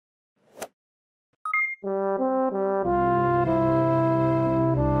Okay,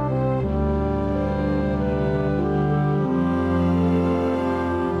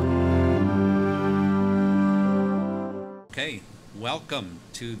 welcome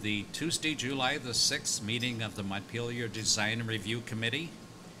to the Tuesday, July the 6th meeting of the Montpelier Design Review Committee.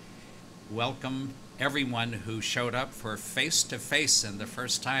 Welcome everyone who showed up for face-to-face and the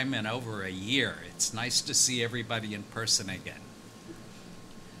first time in over a year. It's nice to see everybody in person again.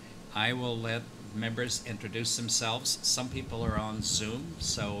 I will let members introduce themselves. Some people are on Zoom,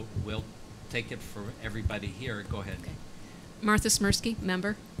 so we'll take it for everybody here. Go ahead. Okay. Martha Smirsky,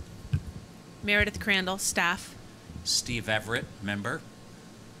 member. Meredith Crandall, staff. Steve Everett, member.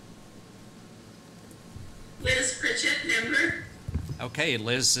 Liz Pritchett, member. Okay,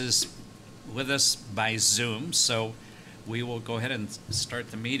 Liz is with us by Zoom, so we will go ahead and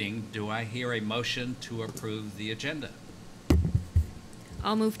start the meeting. Do I hear a motion to approve the agenda?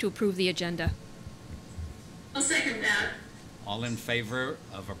 I'll move to approve the agenda. I'll second that. All in favor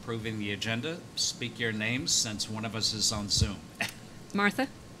of approving the agenda, speak your names since one of us is on Zoom. Martha?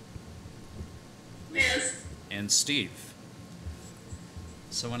 Liz. And Steve.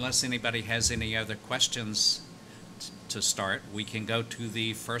 So unless anybody has any other questions to start, we can go to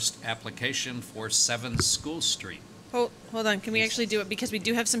the first application for 7 School Street. Hold on, can we actually do it? Because we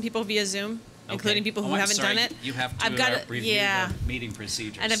do have some people via Zoom, including people who haven't done it. You have to review the meeting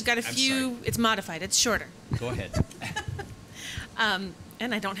procedures. And I've got a few, it's modified, it's shorter. Go ahead.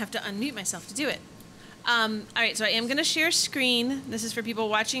 And I don't have to unmute myself to do it. All right, so I am going to share screen. This is for people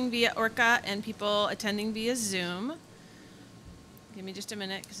watching via Orca and people attending via Zoom. Give me just a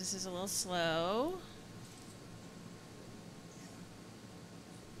minute because this is a little slow.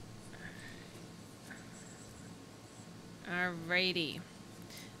 All righty.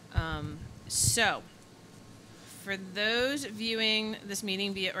 So, for those viewing this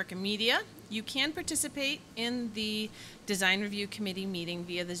meeting via Orca Media, you can participate in the Design Review Committee meeting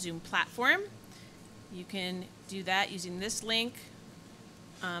via the Zoom platform. You can do that using this link,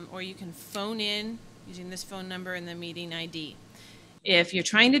 or you can phone in using this phone number and the meeting ID. If you're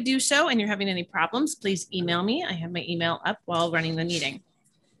trying to do so and you're having any problems, please email me. I have my email up while running the meeting.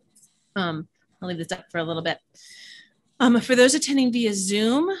 I'll leave this up for a little bit. For those attending via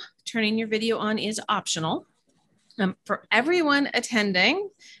Zoom, turning your video on is optional. For everyone attending,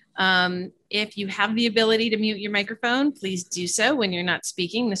 if you have the ability to mute your microphone, please do so when you're not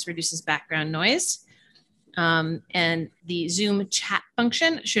speaking. This reduces background noise. And the Zoom chat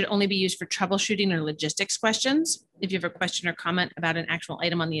function should only be used for troubleshooting or logistics questions. If you have a question or comment about an actual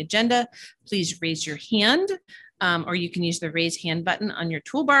item on the agenda, please raise your hand, or you can use the raise hand button on your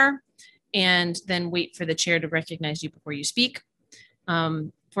toolbar and then wait for the chair to recognize you before you speak.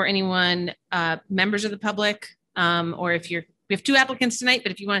 For anyone, members of the public, or if we have 2 applicants tonight,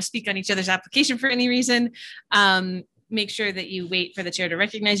 but if you want to speak on each other's application for any reason, make sure that you wait for the chair to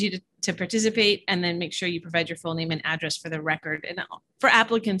recognize you to participate, and then make sure you provide your full name and address for the record. And for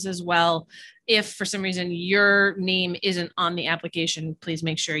applicants as well, if for some reason your name isn't on the application, please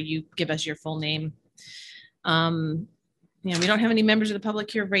make sure you give us your full name. We don't have any members of the public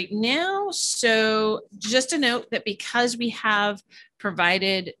here right now. So just a note that because we have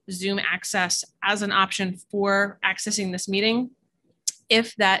provided Zoom access as an option for accessing this meeting,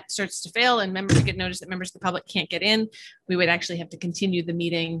 if that starts to fail and members get notice that members of the public can't get in, we would actually have to continue the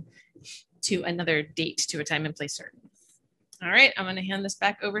meeting to another date, to a time and place certain. All right, I'm going to hand this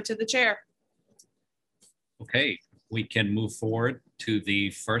back over to the chair. Okay, we can move forward to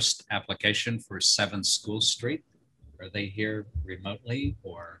the first application for 7 School Street. Are they here remotely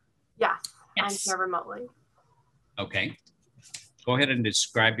or? Yes, Yes. I'm here remotely. Okay. Go ahead and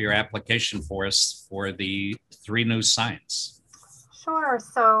describe your application for us for the 3 new signs. Sure.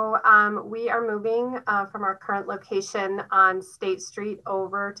 So we are moving from our current location on State Street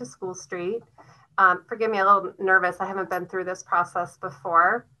over to School Street. Forgive me, a little nervous. I haven't been through this process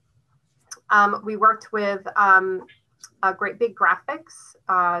before. We worked with Great Big Graphics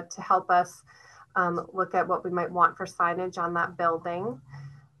to help us look at what we might want for signage on that building.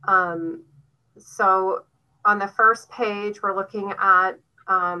 So on the first page, we're looking at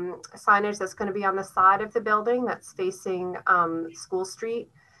signage that's going to be on the side of the building that's facing School Street.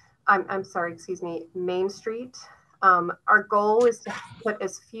 I'm sorry, excuse me, Main Street. Our goal is to put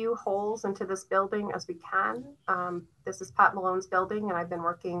as few holes into this building as we can. This is Pat Malone's building, and I've been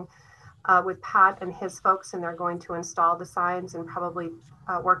working with Pat and his folks, and they're going to install the signs and probably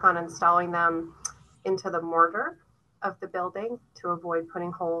work on installing them into the mortar of the building to avoid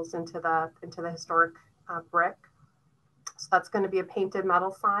putting holes into the historic brick. So that's going to be a painted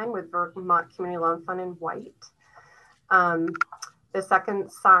metal sign with Vermont Community Loan Fund in white. The second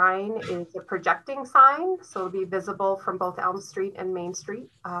sign is a projecting sign, so it'll be visible from both Elm Street and Main Street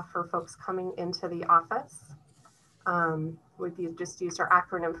for folks coming into the office. We've just used our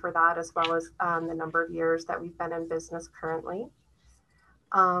acronym for that, as well as the number of years that we've been in business currently.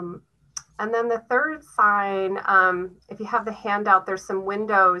 And then the third sign, if you have the handout, there's some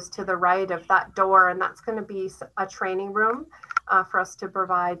windows to the right of that door, and that's going to be a training room for us to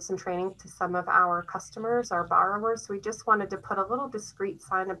provide some training to some of our customers, our borrowers. So we just wanted to put a little discreet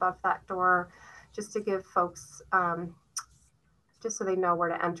sign above that door just to give folks, just so they know where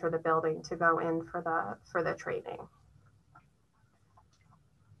to enter the building to go in for the training.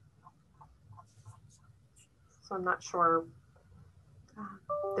 So I'm not sure if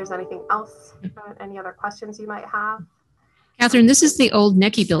there's anything else, any other questions you might have. Catherine, this is the old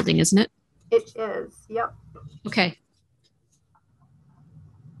Necky building, isn't it? It is, yep. Okay.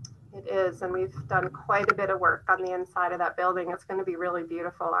 It is, and we've done quite a bit of work on the inside of that building. It's going to be really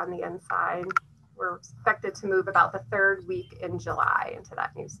beautiful on the inside. We're expected to move about the 3rd week in July into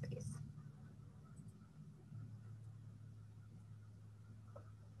that new space.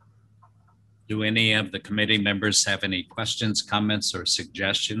 Do any of the committee members have any questions, comments, or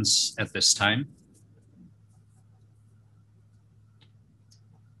suggestions at this time?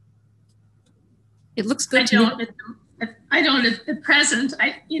 It looks good to me. I don't at the present.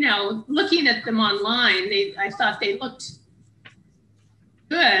 Looking at them online, I thought they looked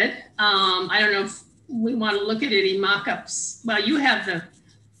good. I don't know if we want to look at any mock-ups. Well, you have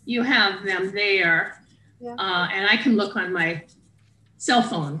them there, Yeah. And I can look on my cell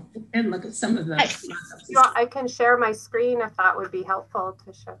phone and look at some of the mock-ups. I can share my screen if that would be helpful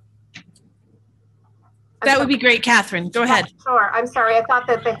to show. That would be great, Catherine. Go ahead. Sure. I'm sorry. I thought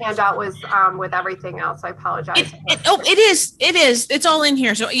that the handout was with everything else. I apologize. It is. It is. It's all in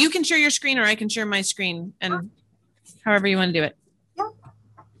here. So you can share your screen or I can share my screen, and however you want to do it. Yeah.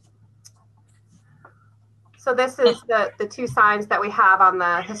 So this is the two signs that we have on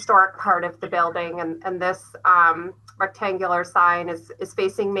the historic part of the building. And this rectangular sign is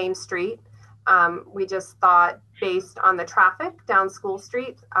facing Main Street. We just thought, based on the traffic down School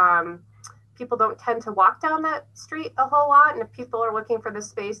Street, people don't tend to walk down that street a whole lot. And if people are looking for this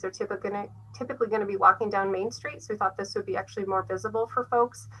space, they're typically going to be walking down Main Street. So we thought this would be actually more visible for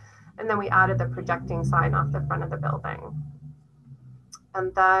folks. And then we added the projecting sign off the front of the building.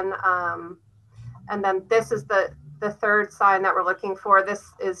 And then this is the third sign that we're looking for. This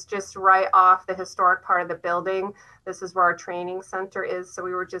is just right off the historic part of the building. This is where our training center is. So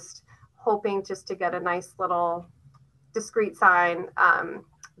we were just hoping just to get a nice little discrete sign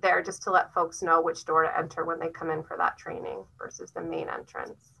there, just to let folks know which door to enter when they come in for that training versus the main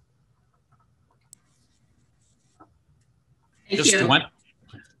entrance.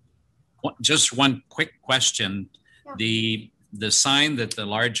 Just one quick question. Yeah. The sign that the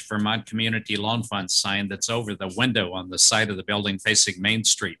large Vermont Community Loan Fund sign that's over the window on the side of the building facing Main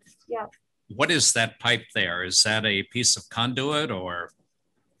Street. Yeah. What is that pipe there? Is that a piece of conduit or?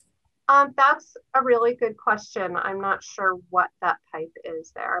 That's a really good question. I'm not sure what that pipe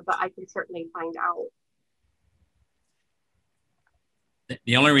is there, but I can certainly find out.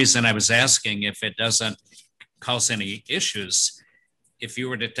 The only reason I was asking, if it doesn't cause any issues, if you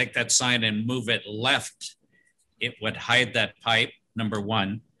were to take that sign and move it left, it would hide that pipe, number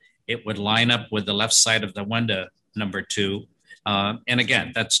one. It would line up with the left side of the window, number two. And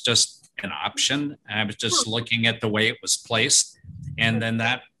again, that's just an option. I was just looking at the way it was placed. And then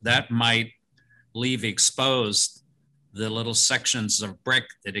that might leave exposed the little sections of brick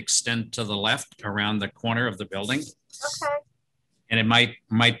that extend to the left around the corner of the building. Okay. And it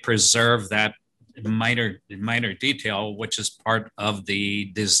might preserve that minor detail, which is part of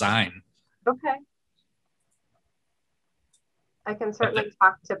the design. Okay. I can certainly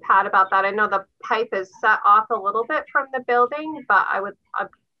talk to Pat about that. I know the pipe is set off a little bit from the building, but I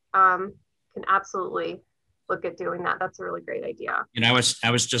can absolutely look at doing that. That's a really great idea. You know,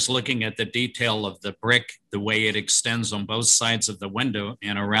 I was just looking at the detail of the brick, the way it extends on both sides of the window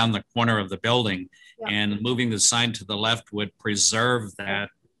and around the corner of the building. Yeah. And moving the sign to the left would preserve that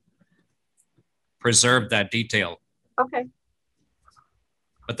detail. Okay.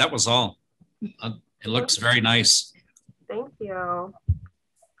 But that was all. It looks very nice. Thank you.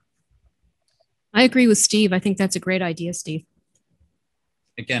 I agree with Steve. I think that's a great idea, Steve.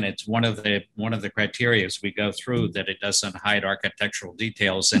 Again, it's one of the criteria as we go through that it doesn't hide architectural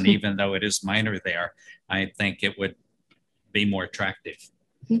details. And even though it is minor there, I think it would be more attractive.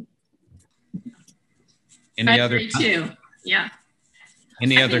 Any other? Too. Yeah.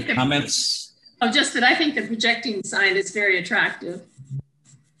 Any other comments? Just that I think the projecting sign is very attractive.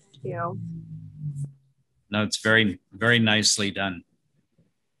 Thank you. No, it's very, very nicely done.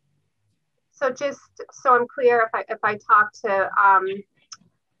 So just so I'm clear, if I talk to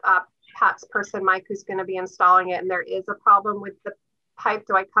Pat's person, Mike, who's going to be installing it, and there is a problem with the pipe,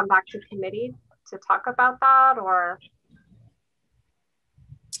 do I come back to committee to talk about that, or?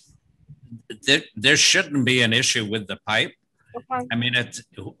 There shouldn't be an issue with the pipe. Okay. I mean, it's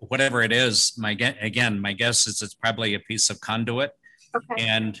whatever it is. My guess is it's probably a piece of conduit,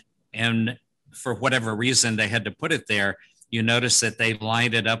 Okay. and for whatever reason they had to put it there. You notice that they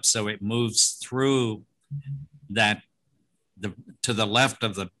lined it up so it moves through that to the left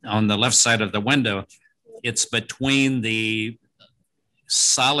of on the left side of the window. It's between the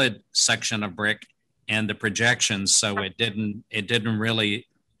solid section of brick and the projections, so it didn't really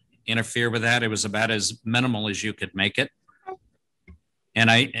interfere with that. It was about as minimal as you could make it.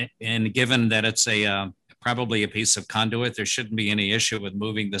 And given that it's probably a piece of conduit, there shouldn't be any issue with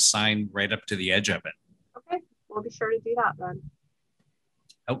moving the sign right up to the edge of it. Okay, we'll be sure to do that then.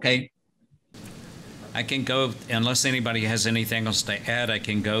 Okay. I can go, unless anybody has anything else to add, I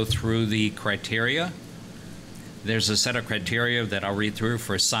can go through the criteria. There's a set of criteria that I'll read through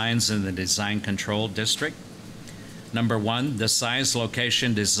for signs in the design control district. Number 1, the size,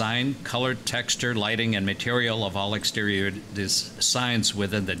 location, design, color, texture, lighting, and material of all exterior signs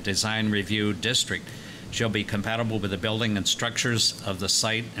within the design review district shall be compatible with the building and structures of the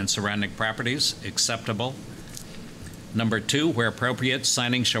site and surrounding properties. Acceptable. Number 2, where appropriate,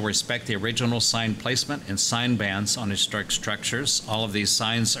 signing shall respect the original sign placement and sign bands on historic structures. All of these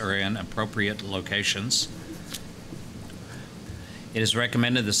signs are in appropriate locations. It is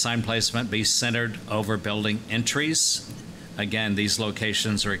recommended the sign placement be centered over building entries. Again, these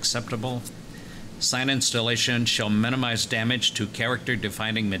locations are acceptable. Sign installation shall minimize damage to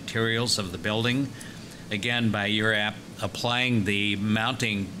character-defining materials of the building. Again, by your applying the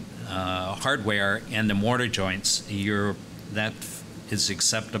mounting hardware and the mortar joints, that is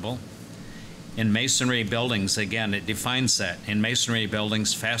acceptable. In masonry buildings, again, it defines that. In masonry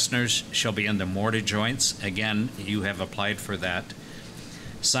buildings, fasteners shall be in the mortar joints. Again, you have applied for that.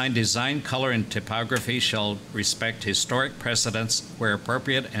 Sign design, color, and typography shall respect historic precedents where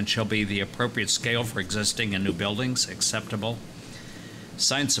appropriate and shall be the appropriate scale for existing and new buildings. Acceptable.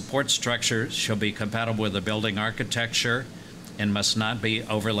 Sign support structure shall be compatible with the building architecture and must not be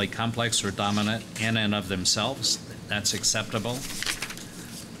overly complex or dominant in and of themselves. That's acceptable.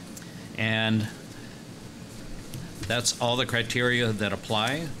 And that's all the criteria that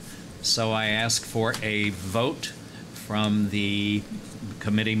apply. So I ask for a vote from the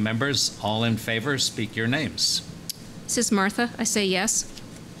committee members. All in favor, speak your names. This is Martha. I say yes.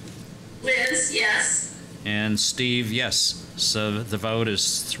 Liz, yes. And Steve, yes. So the vote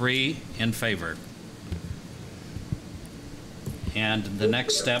is 3 in favor. And the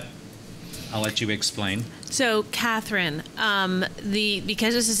next step, I'll let you explain. So, Catherine,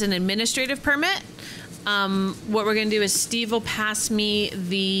 because this is an administrative permit, what we're going to do is Steve will pass me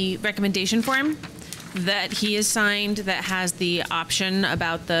the recommendation form that he has signed that has the option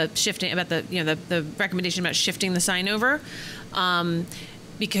about the shifting, about the recommendation about shifting the sign over.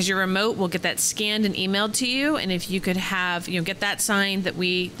 Because you're remote, we'll get that scanned and emailed to you, and if you could have, get that signed that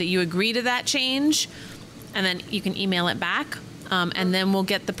you agree to that change, and then you can email it back, and then we'll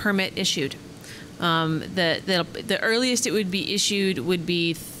get the permit issued. The earliest it would be issued would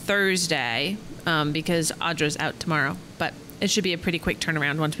be Thursday, because Audra's out tomorrow, but it should be a pretty quick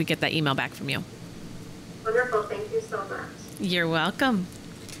turnaround once we get that email back from you. Wonderful, thank you so much. You're welcome.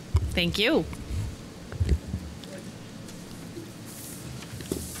 Thank you.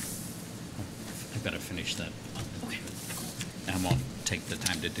 I better finish that. Okay. I won't take the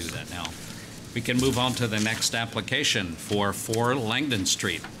time to do that now. We can move on to the next application for 4 Langdon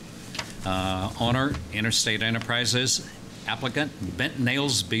Street. Owner, Interstate Enterprises. Applicant, Bent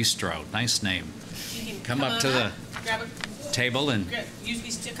Nails Bistro. Nice name. Come up to the table and Use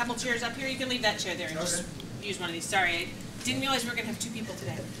these a couple chairs up here. You can leave that chair there and just use one of these. Sorry, I didn't realize we were going to have 2 people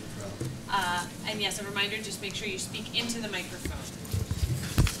today. And yes, a reminder, just make sure you speak into the microphone.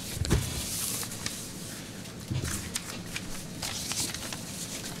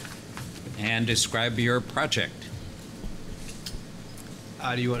 and describe your project.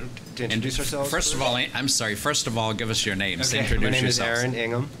 Do you want to introduce ourselves? First of all, I'm sorry. First of all, give us your names. Okay. Introduce My name yourselves. is Aaron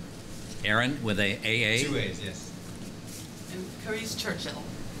Ingham. Aaron with a AA. 2 A's, yes. And Carice Churchill.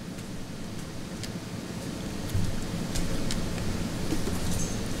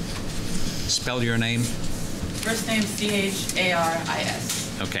 Spell your name. First name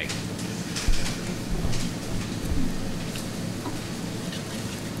C-H-A-R-I-S. Okay.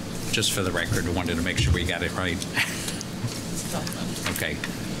 Just for the record, I wanted to make sure we got it right. Okay.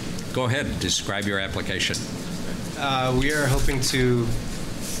 Go ahead, describe your application. We are hoping to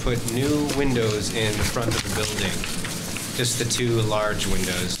put new windows in the front of the building. Just the two large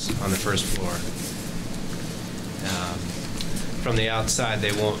windows on the first floor. From the outside,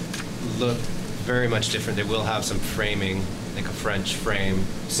 they won't look very much different. They will have some framing, like a French frame,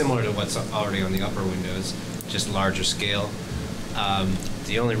 similar to what's already on the upper windows, just larger scale.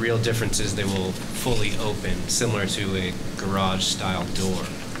 The only real difference is they will fully open, similar to a garage-style door.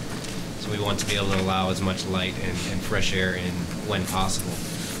 So we want to be able to allow as much light and fresh air in when possible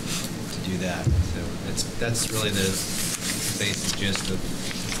to do that. So that's really the basic gist of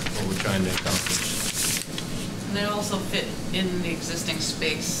what we're trying to accomplish. And they also fit in the existing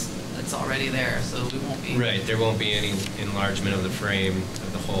space that's already there, so we won't be... Right, there won't be any enlargement of the frame,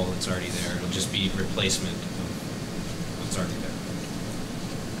 of the hole that's already there. It'll just be replacement of what's already there.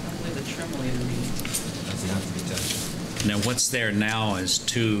 I don't believe the trim will even be... Doesn't have to be touched. Now, what's there now is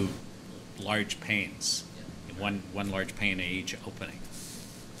two large panes, one large pane at each opening.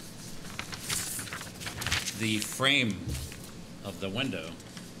 The frame of the window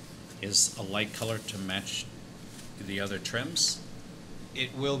is a light color to match the other trims?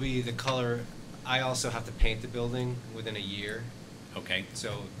 It will be the color. I also have to paint the building within a year. Okay.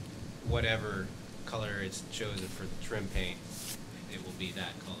 So whatever color is chosen for the trim paint, it will be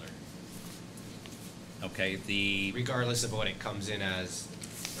that color. Okay, regardless of what it comes in as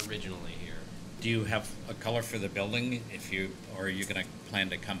originally here. Do you have a color for the building or are you gonna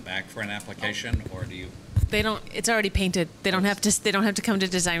plan to come back for an application, or do you? They don't, it's already painted. They don't have to come to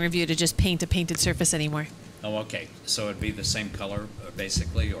design review to just paint a painted surface anymore. Oh, okay. So it'd be the same color,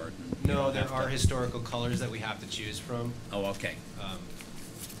 basically, or? No, there are historical colors that we have to choose from. Oh, okay.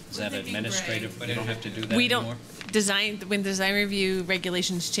 Is that thinking administrative? gray. You don't have to do that We anymore? don't, when design review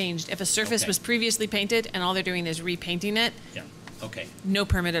regulations changed, if a surface Okay. was previously painted and all they're doing is repainting it, Yeah, okay. no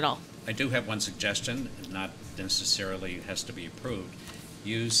permit at all. I do have one suggestion, not necessarily has to be approved.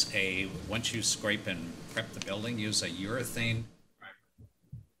 Once you scrape and prep the building, use a urethane primer,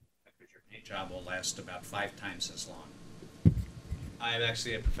 because your paint job will last about 5 times as long. I am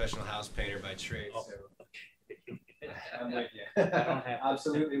actually a professional house painter by trade, Oh. so I'm with you.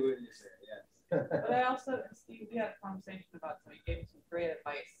 Absolutely with you, sir, yes. But I also, Steve, we had a conversation about, so he gave me some great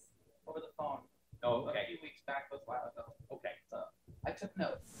advice over the phone. Oh, okay. A few weeks back, was a while ago. Okay. So I took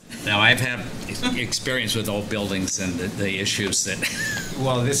notes. Now, I've had experience with old buildings and the issues that,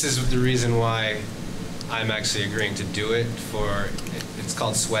 Well, this is the reason why I'm actually agreeing to do it for, it's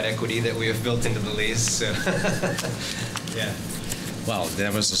called sweat equity that we have built into the lease, so, yeah. well,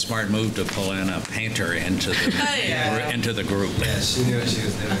 that was a smart move to pull in a painter into the group. Yeah, she knew what she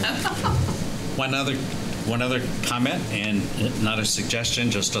was doing. One other comment, and not a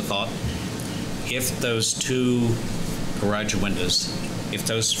suggestion, just a thought. If those two garage windows, if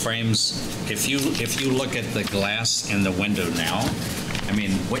those frames, if you look at the glass in the window now, I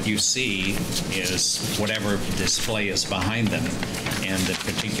mean, what you see is whatever display is behind them. In the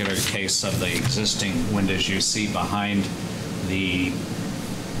particular case of the existing windows, you see behind the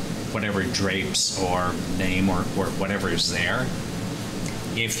whatever drapes or name or whatever is there.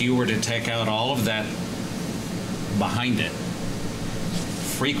 If you were to take out all of that behind it,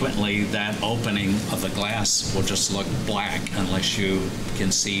 frequently that opening of the glass will just look black unless you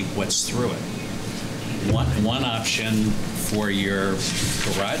can see what's through it. One option for your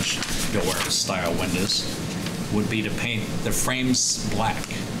garage door style windows would be to paint the frames black.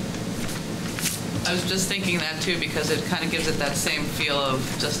 I was just thinking that too, because it kind of gives it that same feel of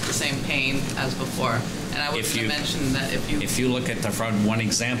just the same paint as before. And I was going to mention that if you look at the front, one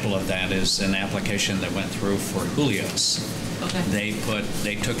example of that is an application that went through for Julio's. Okay.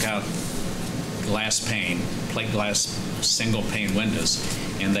 They took out glass pane, plate glass, single pane windows,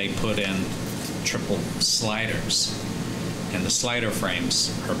 and they put in triple sliders, and the slider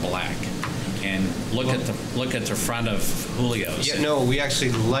frames are black. And look at the front of Julio's. Yeah, no, we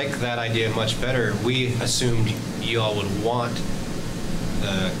actually like that idea much better. We assumed you all would want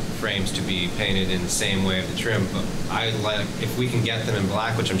the frames to be painted in the same way of the trim, but I like, if we can get them in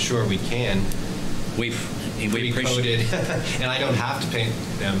black, which I'm sure we can, we recoated, and I don't have to paint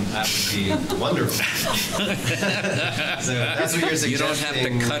them, that would be wonderful. So that's what you're suggesting. You don't have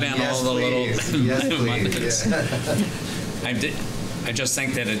to cut in all the please. little... Yes, please. Yeah. I just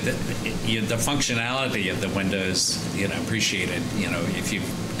think that the functionality of the windows, appreciated, if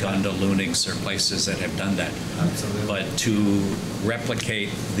you've gone to Lunig's or places that have done that. Absolutely. But to replicate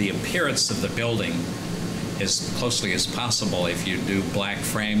the appearance of the building as closely as possible, if you do black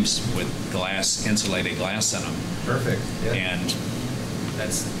frames with insulated glass in them. Perfect. Yeah. And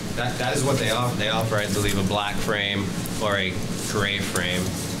that is what they offer. They offer, I believe, a black frame or a gray frame.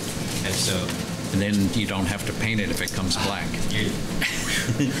 And so, And then you don't have to paint it if it comes black.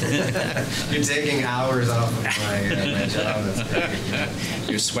 you're taking hours off of my job. That's great.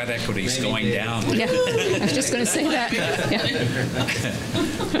 Your sweat equity's Maybe going Dave. down. Yeah, I was just going to say that. Yeah.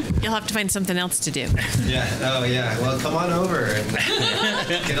 You'll have to find something else to do. Yeah. Oh, yeah. Well, come on over and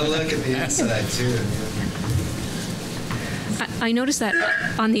get a look at the inside too. I noticed that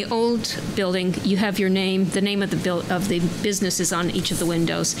on the old building, you have your name, the name of the business is on each of the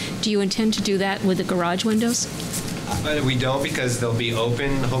windows. Do you intend to do that with the garage windows? But we don't, because they'll be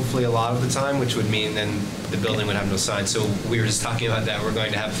open hopefully a lot of the time, which would mean then the building would have no sign. So we were just talking about that. We're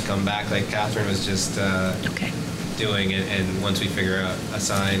going to have to come back, like Catherine was just Okay. doing it. And once we figure out a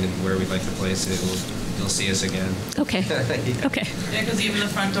sign and where we'd like to place it, you'll see us again. Okay. Yeah. Okay. Yeah, because even the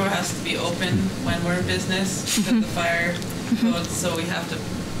front door has to be open when we're in business because of the fire code, so we have to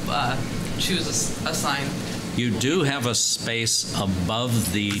choose a sign. You do have a space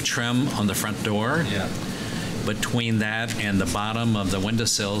above the trim on the front door. Yeah. Between that and the bottom of the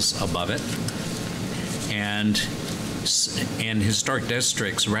windowsills above it. And in historic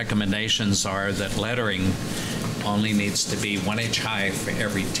districts, recommendations are that lettering only needs to be 1 inch high for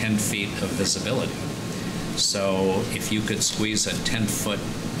every 10 feet of visibility. So if you could squeeze a 10-foot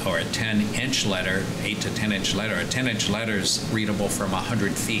or a 10-inch letter, 8 to 10-inch letter, a 10-inch letter is readable from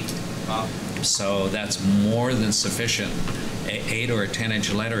 100 feet. Wow. So that's more than sufficient. A 8 or a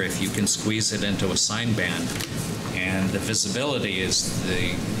 10-inch letter, if you can squeeze it into a sign band, and the visibility is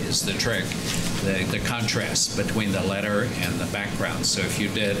the trick, the contrast between the letter and the background. So if you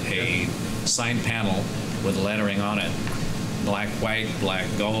did a sign panel with lettering on it, black, white, black,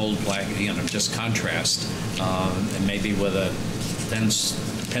 gold, black, just contrast, and maybe with a thin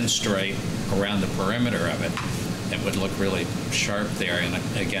pinstripe around the perimeter of it, it would look really sharp there. And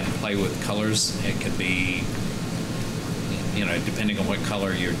again, play with colors. It could be, depending on what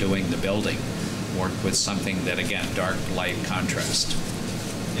color you're doing the building, work with something that, again, dark, light contrast.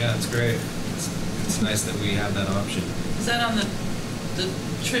 Yeah, it's great. It's nice that we have that option. Is that on the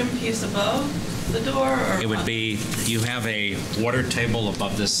trim piece above the door? Or It would be, you have a water table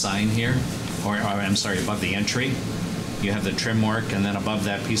above this sign here, or I'm sorry, above the entry. You have the trim work, and then above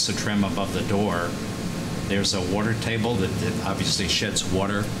that piece of trim above the door, there's a water table that obviously sheds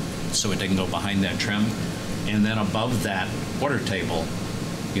water so it doesn't go behind that trim. And then above that water table,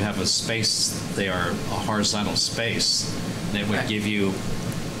 you have a space there, a horizontal space that would give you,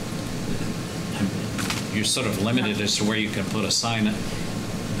 you're sort of limited as to where you can put a sign.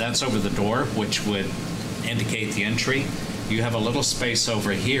 That's over the door, which would indicate the entry. You have a little space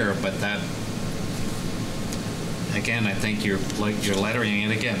over here, but that, again, I think you're lettering,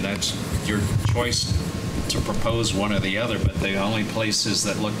 and again, that's your choice to propose one or the other, but the only places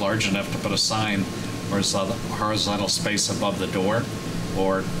that look large enough to put a sign are the horizontal space above the door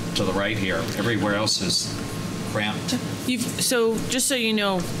or to the right here. Everywhere else is cramped. So just so you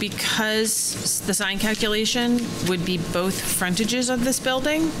know, because the sign calculation would be both frontages of this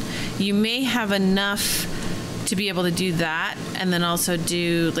building, you may have enough to be able to do that and then also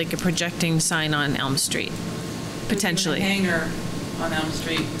do like a projecting sign on Elm Street, potentially. Hanger on Elm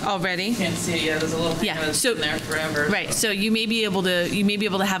Street. Already? You can't see it. Yeah, there's a little Yeah, hanger that's so- been there forever. Right, so you may be able to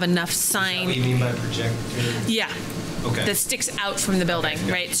have enough Is that what you sign, mean by projector? yeah, Okay. that sticks out from the building, Okay,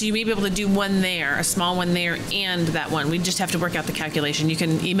 yeah. right? So you may be able to do one there, a small one there, and that one. We just have to work out the calculation. You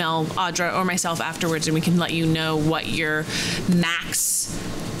can email Audra or myself afterwards, and we can let you know what your max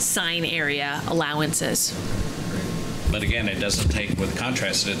sign area allowance is. But again, it doesn't take, with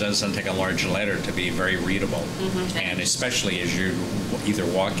contrast, it doesn't take a large letter to be very readable. And especially as you're either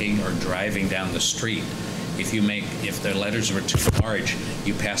walking or driving down the street, if the letters were too large,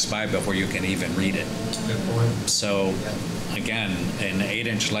 you pass by before you can even read it. Good point. So again, an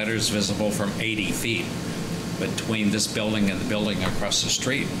 8-inch letter is visible from 80 feet. Between this building and the building across the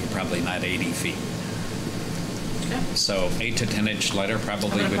street, you're probably not 80 feet. Okay. So 8 to 10-inch letter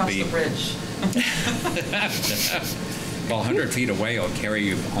probably Coming would across be. the bridge. Well, 100 feet away will carry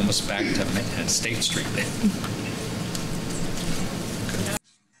you almost back to State Street.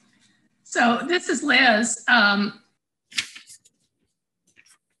 So this is Liz. I'm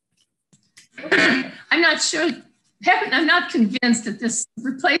not sure, I'm not convinced that this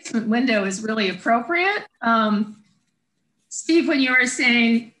replacement window is really appropriate. Steve, when you were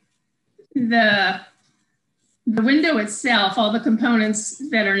saying the window itself, all the components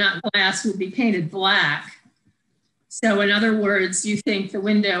that are not glass would be painted black. So in other words, you think the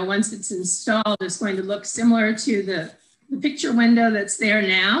window, once it's installed, is going to look similar to the picture window that's there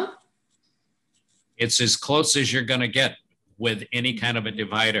now? It's as close as you're going to get with any kind of a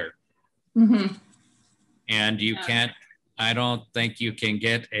divider. Mm-hmm. And you can't I don't think you can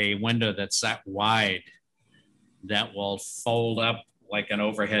get a window that's that wide that will fold up like an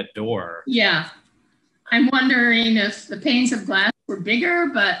overhead door. Yeah. I'm wondering if the panes of glass were bigger,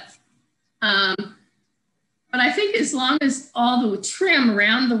 but I think as long as all the trim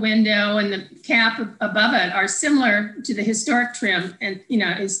around the window and the cap above it are similar to the historic trim, and you know,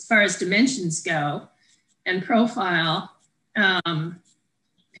 as far as dimensions go and profile,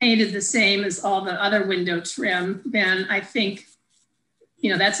 painted the same as all the other window trim, then I think,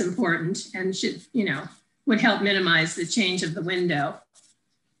 you know, that's important and should, you know, would help minimize the change of the window.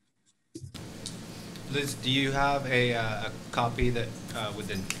 Liz, do you have a copy that with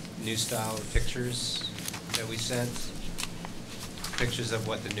the new style pictures that we sent? Pictures of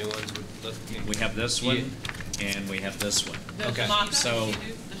what the new ones would look like? We have this one, and we have this one. Okay. So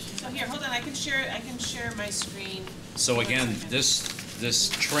here, hold on. I can share my screen. So again, this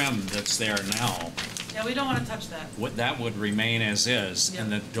trim that's there now, Yeah, we don't want to touch that. that would remain as is,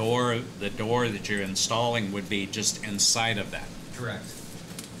 and the door that you're installing would be just inside of that. Correct.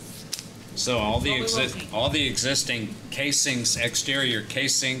 So all the existing casings, exterior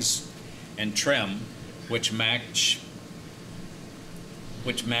casings, and trim, which match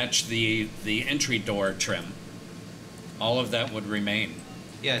the entry door trim, all of that would remain.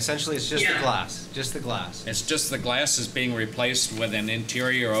 Yeah, essentially it's just the glass, just the glass. It's just the glass is being replaced with an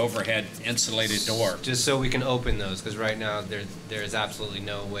interior overhead insulated door. Just so we can open those, because right now there is absolutely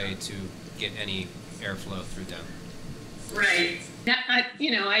no way to get any airflow through them. Right. Now,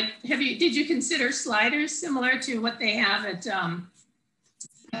 did you consider sliders similar to what they have at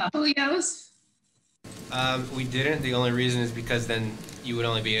Julio's? We didn't. The only reason is because then you would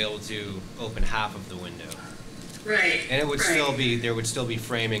only be able to open half of the window. Right. And it would still be, there would still be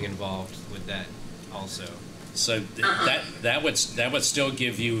framing involved with that also. So that would still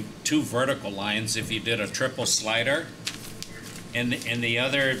give you two vertical lines if you did a triple slider. And the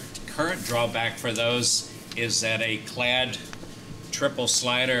other current drawback for those is that a clad triple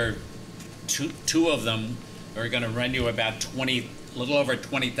slider, two of them are going to run you about a little over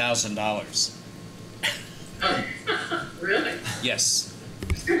 $20,000. Really? Yes.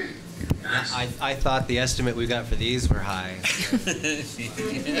 I thought the estimate we got for these were high.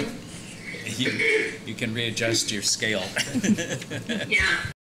 You can readjust your scale. Yeah.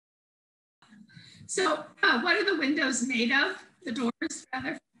 So what are the windows made of? The doors,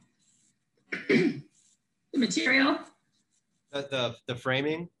 rather? The material? The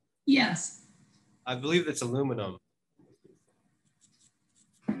framing? Yes. I believe it's aluminum.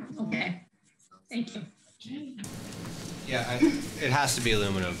 Okay. Thank you. Yeah, it has to be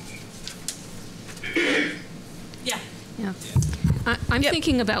aluminum. Yeah. Yeah. I'm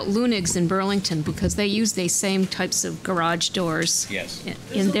thinking about Lunigs in Burlington because they use the same types of garage doors Yes.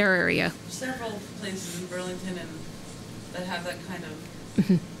 in their area. Several places in Burlington that have that kind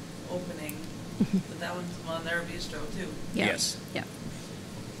of opening. But that one's on their bistro too. Yeah. Yes. Yeah.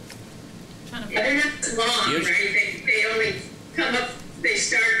 Trying to Yeah, they're not long, Usually- right? They only come up, they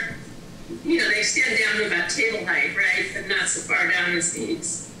start, you know, they extend down to about table height, right? But not so far down as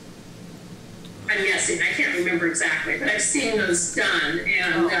these. I'm guessing, I can't remember exactly, but I've seen those done,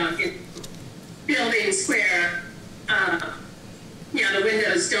 and in buildings where, the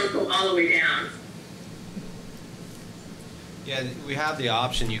windows don't go all the way down. Yeah, we have the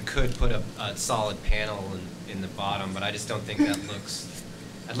option. You could put a solid panel in the bottom, but I just don't think that looks.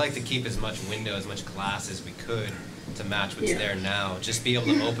 I'd like to keep as much window, as much glass as we could to match what's there now. Just be able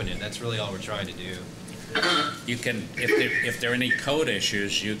to open it. That's really all we're trying to do. You can, if there are any code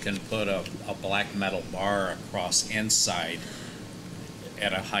issues, you can put a black metal bar across inside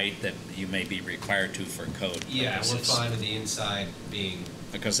at a height that you may be required to for code Yeah, purposes. we're fine with the inside being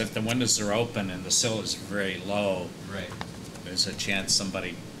Because if the windows are open and the sill is very low, right. there's a chance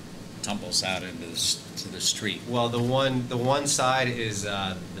somebody tumbles out into the street. Well, the one side is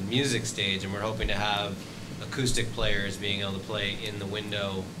the music stage, and we're hoping to have acoustic players being able to play in the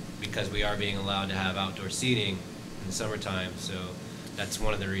window because we are being allowed to have outdoor seating in the summertime. So that's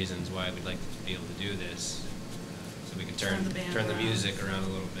one of the reasons why we'd like to be able to do this, so we can turn the music around a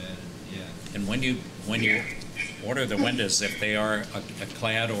little bit. Yeah. And when you order the windows, if they are a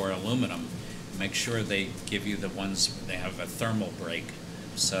clad or aluminum, make sure they give you the ones they have a thermal break,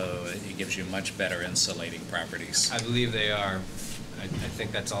 so it gives you much better insulating properties. I believe they are. I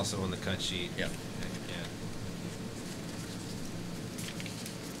think that's also on the cut sheet. Yeah. Yeah.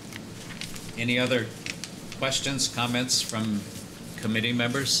 Any other questions, comments from committee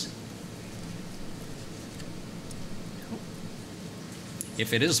members?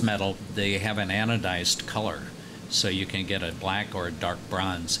 If it is metal, they have an anodized color, so you can get a black or a dark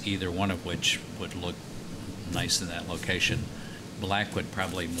bronze, either one of which would look nice in that location. Black would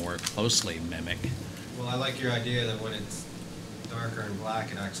probably more closely mimic. Well, I like your idea that when it's darker and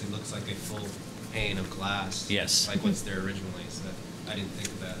black, it actually looks like a full pane of glass. Yes. Like what's there originally. So I didn't think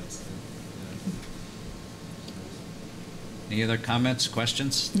of that. Any other comments,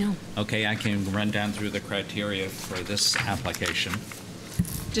 questions? No. Okay, I can run down through the criteria for this application.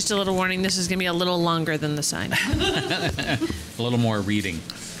 Just a little warning, this is going to be a little longer than the sign. A little more reading.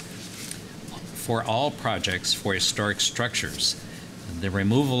 For all projects for historic structures, the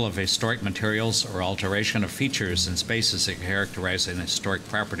removal of historic materials or alteration of features and spaces that characterize an historic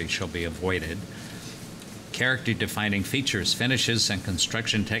property shall be avoided. Character-defining features, finishes, and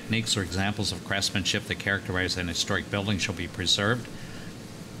construction techniques or examples of craftsmanship that characterize an historic building shall be preserved.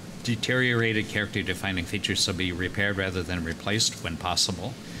 Deteriorated character-defining features shall be repaired rather than replaced when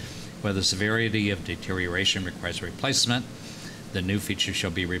possible. Where the severity of deterioration requires replacement, the new feature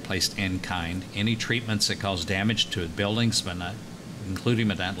shall be replaced in kind. Any treatments that cause damage to buildings, including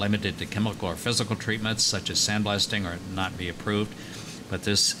but not limited to chemical or physical treatments such as sandblasting, are not be approved, but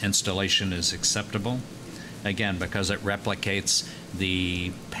this installation is acceptable. Again, because it replicates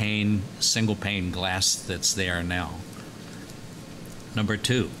the single pane glass that's there now. Number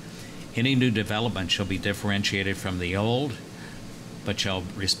 2, any new development shall be differentiated from the old, but shall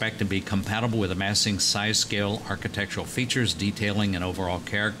respect and be compatible with the massing, size, scale, architectural features, detailing, and overall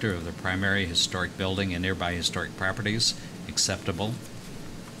character of the primary historic building and nearby historic properties. Acceptable.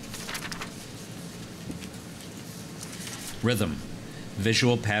 Rhythm.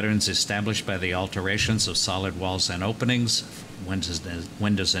 Visual patterns established by the alterations of solid walls and openings,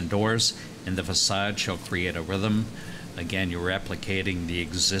 windows and doors in the facade shall create a rhythm. Again, you're replicating the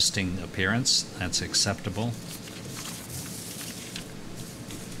existing appearance. That's acceptable.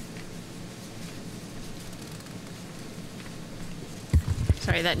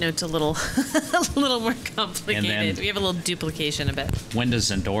 Sorry, that note's a little more complicated. We have a little duplication a bit.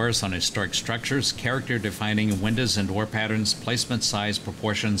 Windows and doors on historic structures, character-defining windows and door patterns, placement, size,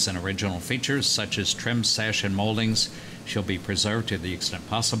 proportions, and original features such as trim, sash, and moldings shall be preserved to the extent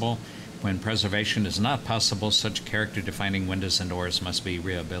possible. When preservation is not possible, such character-defining windows and doors must be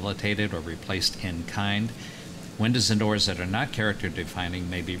rehabilitated or replaced in kind. Windows and doors that are not character-defining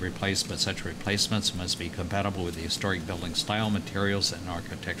may be replaced, but such replacements must be compatible with the historic building style, materials, and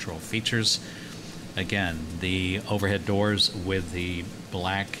architectural features. Again, the overhead doors with the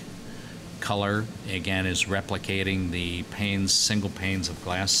black color, again, is replicating the single panes of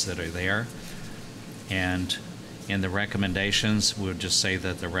glass that are there. And in the recommendations, we'll just say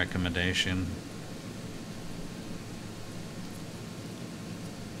that the recommendation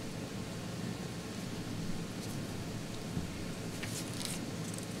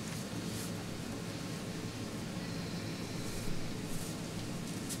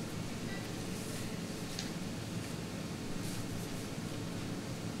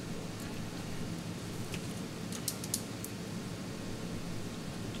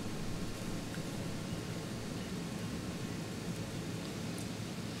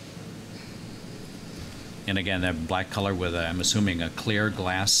and again, that black color with, I'm assuming, a clear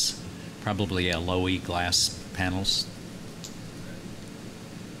glass, probably a low-E glass panels.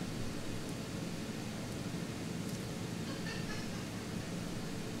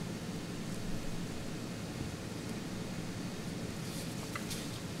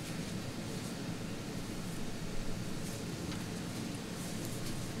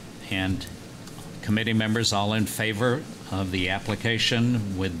 And committee members, all in favor of the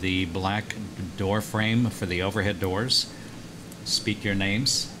application with the black door frame for the overhead doors? Speak your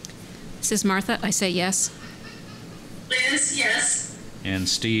names. This is Martha. I say yes. Liz, yes. And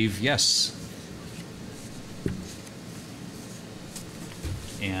Steve, yes.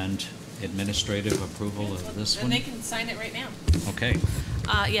 And administrative approval of this And one? they can sign it right now. Okay.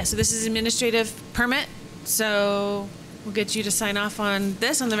 Yeah, so this is administrative permit, so we'll get you to sign off on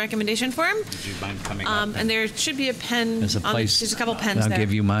this, on the recommendation form. Would you mind coming up? And there should be a pen. There's a place. There's a couple pens I'll there.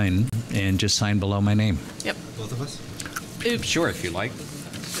 give you mine and just sign below my name. Yep. Both of us? Oops. Sure, if you like.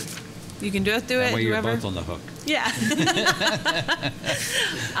 You can do it through That it, way you're whoever. both on the hook. Yeah.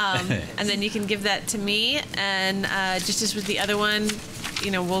 And then you can give that to me, and just as with the other one,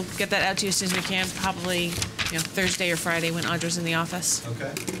 we'll get that out to you as soon as we can, probably, Thursday or Friday when Audra's in the office.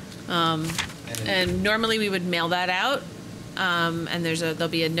 Okay. And normally we would mail that out, and there'll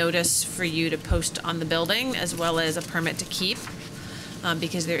be a notice for you to post on the building, as well as a permit to keep,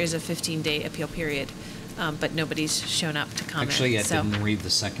 because there is a 15-day appeal period. But nobody's shown up to comment. Actually, I didn't read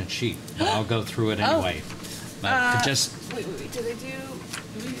the second sheet, but I'll go through it anyway. But Wait, did I do?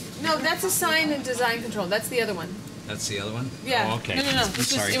 No, that's a sign and design control. That's the other one. That's the other one? Yeah. Oh, okay. No.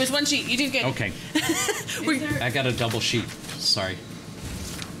 Sorry. It was one sheet. You did good. Okay. I got a double sheet, sorry.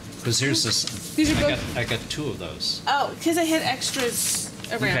 Because here's this, These are both. I got two of those. Oh, because I had extras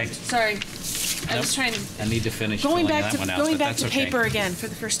around. Okay. Sorry. I was Nope. trying to. I need to finish Going filling back that one out, going but back that's to okay. paper again for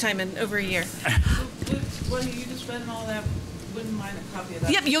the first time in over a year. When you just read all that, wouldn't mind a copy of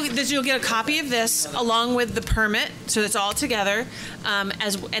that? Yep, you'll get a copy of this along with the permit, so it's all together,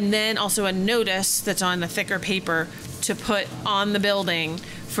 and then also a notice that's on the thicker paper to put on the building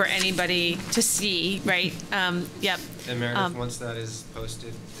for anybody to see. Right? Yep. And Meredith, once that is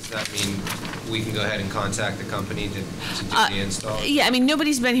posted, does that mean we can go ahead and contact the company to do the install? Yeah, I mean,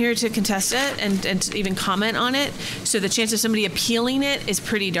 nobody's been here to contest it and to even comment on it, so the chance of somebody appealing it is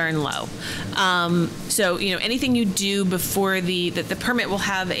pretty darn low. So, anything you do before the permit will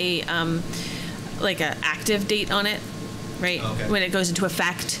have a, like a active date on it, right? Okay. When it goes into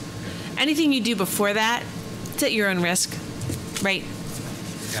effect. Anything you do before that, it's at your own risk, right?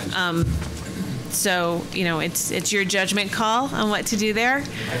 Gotcha. So, it's your judgment call on what to do there.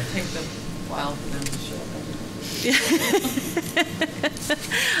 It'd take them a while for them to show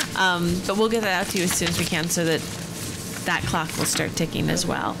up. But we'll get that out to you as soon as we can so that that clock will start ticking as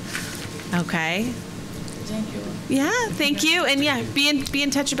well. Okay? Thank you. Yeah, thank you. And yeah, be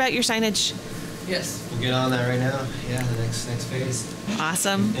in touch about your signage. Yes. We'll get on that right now. Yeah, the next phase.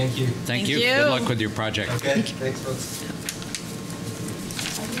 Awesome. Thank you. Thank you. you. Good luck with your project. Okay, thanks, folks.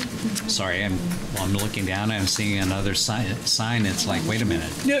 Sorry, I'm looking down and I'm seeing another sign. It's like, wait a minute.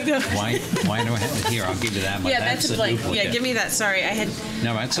 No. Why do I have it here? I'll give you that one. Yeah, that's a blank. duplicate. Yeah, give me that. Sorry, I had.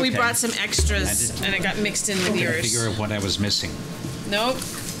 No, that's okay. We brought some I extras did- and it got mixed in with I yours. figure out what I was missing. Nope.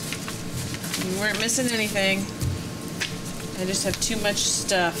 You weren't missing anything. I just have too much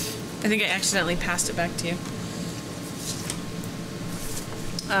stuff. I think I accidentally passed it back to you.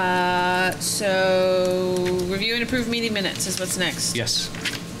 So review and approve meeting minutes is what's next. Yes.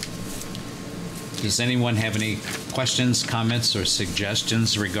 Does anyone have any questions, comments, or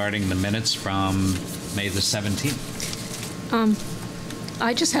suggestions regarding the minutes from May the 17th?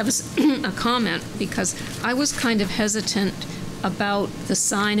 I just have a comment because I was kind of hesitant about the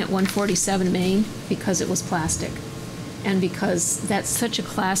sign at 147 Main because it was plastic and because that's such a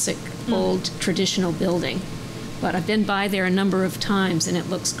classic old traditional building. But I've been by there a number of times and it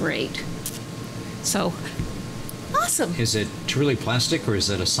looks great. So Awesome. Is it truly plastic or is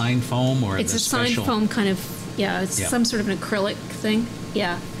it a sign foam or it's the a sign special? foam kind of, it's Yeah. some sort of an acrylic thing.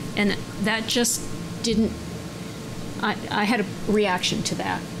 Yeah. And that just didn't, I had a reaction to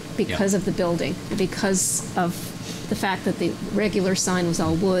that because of the building, because of the fact that the regular sign was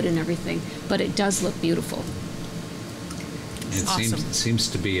all wood and everything, but it does look beautiful. It Awesome. seems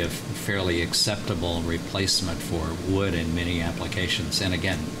to be a fairly acceptable replacement for wood in many applications. And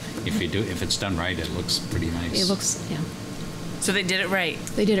again, if it's done right, it looks pretty nice. It looks, So they did it right.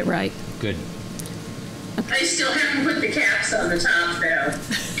 they did it right. Good. I still haven't put the caps on the top though.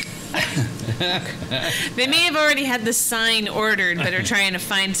 They may have already had the sign ordered, but are trying to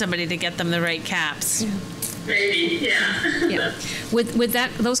find somebody to get them the right caps. Maybe, yeah. Yeah. With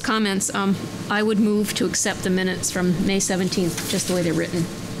those comments, I would move to accept the minutes from May 17th, just the way they're written.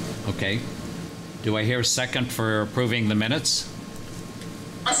 Okay. Do I hear a second for approving the minutes?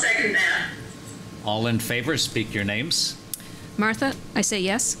 I'll second that. All in favor, speak your names. Martha, I say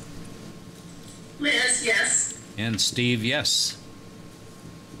yes. Liz, yes. And Steve, yes.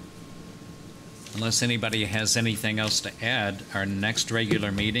 Unless anybody has anything else to add, our next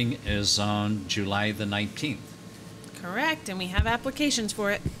regular meeting is on July the 19th, Correct, and we have applications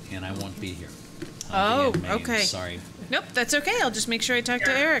for it. and I won't be here. Oh, I'll be in Maine, okay. Sorry. Nope, that's okay. I'll just make sure I talk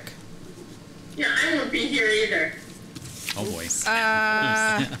to Yeah. Eric. Yeah, I won't be here either. Oh, boy.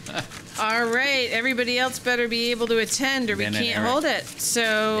 All right, everybody else better be able to attend or we Ben and can't Eric. hold it.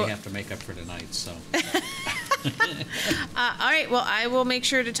 So, They have to make up for tonight, so. all right, well, I will make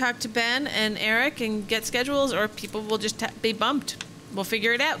sure to talk to Ben and Eric and get schedules, or people will just be bumped. We'll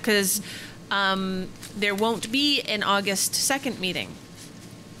figure it out, because there won't be an August 2nd meeting.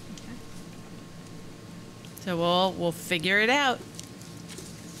 So we'll figure it out.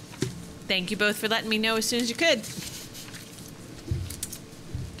 Thank you both for letting me know as soon as you could.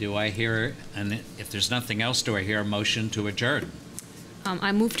 Do I hear, and if there's nothing else, do I hear a motion to adjourn?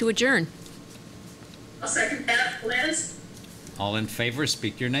 I move to adjourn. I'll second that. Liz? All in favor,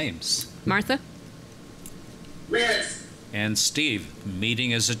 speak your names. Martha? Liz? And Steve,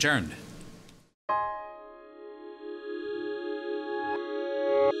 meeting is adjourned.